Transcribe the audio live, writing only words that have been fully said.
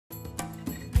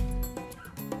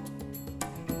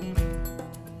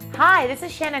Hi, this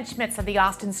is Shannon Schmitz of the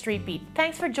Austin Street Beat.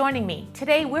 Thanks for joining me.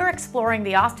 Today we're exploring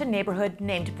the Austin neighborhood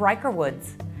named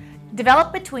Brykerwoods.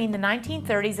 Developed between the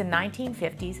 1930s and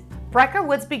 1950s,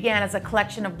 Brykerwoods began as a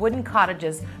collection of wooden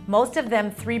cottages, most of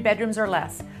them 3 bedrooms or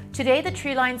less. Today the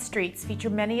tree-lined streets feature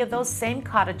many of those same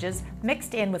cottages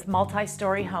mixed in with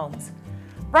multi-story homes.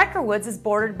 Brykerwoods is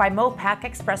bordered by Mopac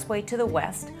Expressway to the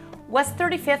west, West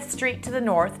 35th Street to the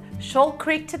north, Shoal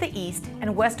Creek to the east,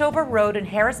 and Westover Road and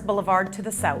Harris Boulevard to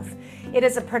the south. It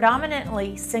is a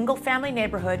predominantly single-family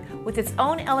neighborhood with its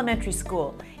own elementary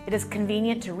school. It is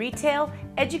convenient to retail,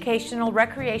 educational,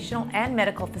 recreational, and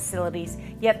medical facilities,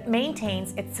 yet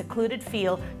maintains its secluded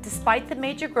feel despite the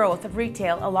major growth of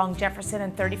retail along Jefferson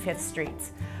and 35th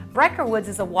Streets. Brykerwoods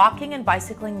is a walking and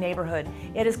bicycling neighborhood.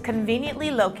 It is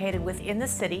conveniently located within the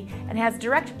city and has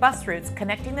direct bus routes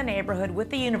connecting the neighborhood with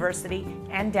the university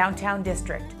and downtown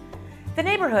district. The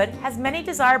neighborhood has many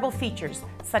desirable features,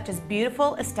 such as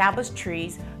beautiful established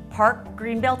trees, park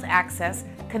greenbelt access,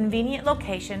 convenient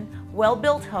location,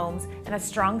 well-built homes, and a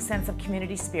strong sense of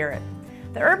community spirit.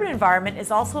 The urban environment is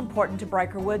also important to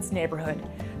Brykerwoods neighborhood.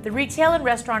 The retail and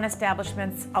restaurant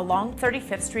establishments along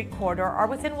 35th Street corridor are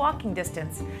within walking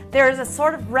distance. There is a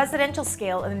sort of residential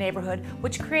scale in the neighborhood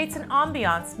which creates an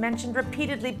ambiance mentioned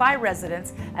repeatedly by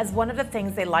residents as one of the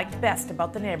things they liked best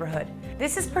about the neighborhood.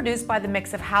 This is produced by the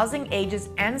mix of housing ages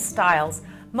and styles,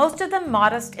 most of them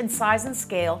modest in size and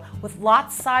scale, with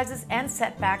lot sizes and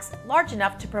setbacks large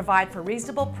enough to provide for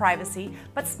reasonable privacy,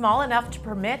 but small enough to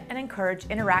permit and encourage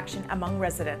interaction among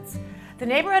residents. The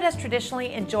neighborhood has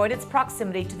traditionally enjoyed its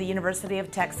proximity to the University of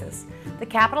Texas, the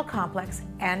Capitol Complex,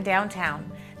 and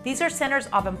downtown. These are centers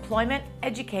of employment,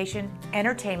 education,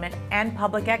 entertainment, and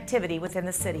public activity within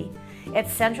the city.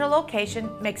 Its central location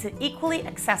makes it equally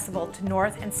accessible to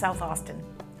North and South Austin.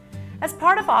 As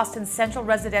part of Austin's central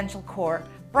residential core,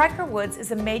 Brykerwoods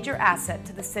is a major asset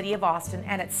to the city of Austin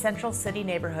and its central city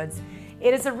neighborhoods.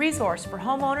 It is a resource for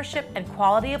home ownership and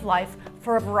quality of life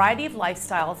for a variety of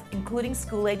lifestyles, including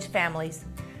school-age families.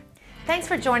 Thanks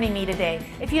for joining me today.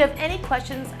 If you have any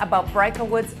questions about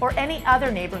Brykerwoods or any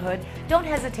other neighborhood, don't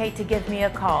hesitate to give me a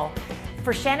call.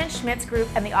 For Shannon Schmitz Group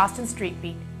and the Austin Street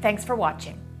Beat, thanks for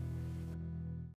watching.